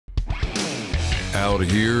Out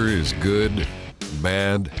here is good,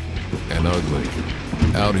 bad, and ugly.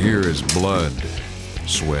 Out here is blood,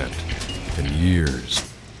 sweat, and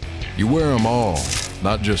years. You wear them all,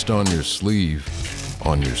 not just on your sleeve,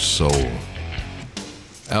 on your soul.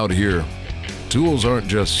 Out here, tools aren't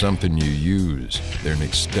just something you use, they're an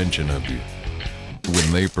extension of you.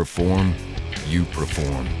 When they perform, you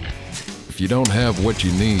perform. If you don't have what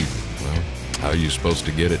you need, well, how are you supposed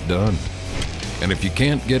to get it done? And if you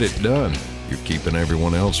can't get it done, you're keeping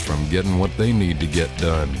everyone else from getting what they need to get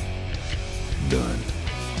done.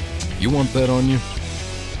 You want that on you?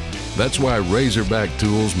 That's why Razorback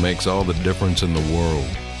Tools makes all the difference in the world.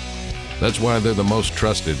 That's why they're the most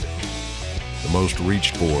trusted, the most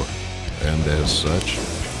reached for, and as such,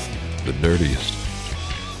 the dirtiest.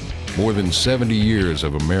 More than 70 years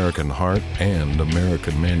of American heart and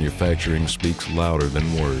American manufacturing speaks louder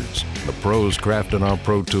than words. The pros crafting our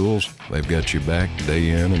Pro Tools, they've got you back day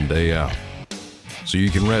in and day out. So you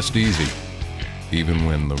can rest easy, even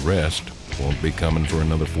when the rest won't be coming for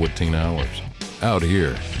another 14 hours. Out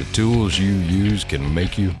here, the tools you use can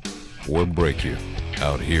make you or break you.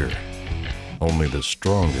 Out here, only the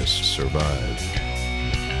strongest survive.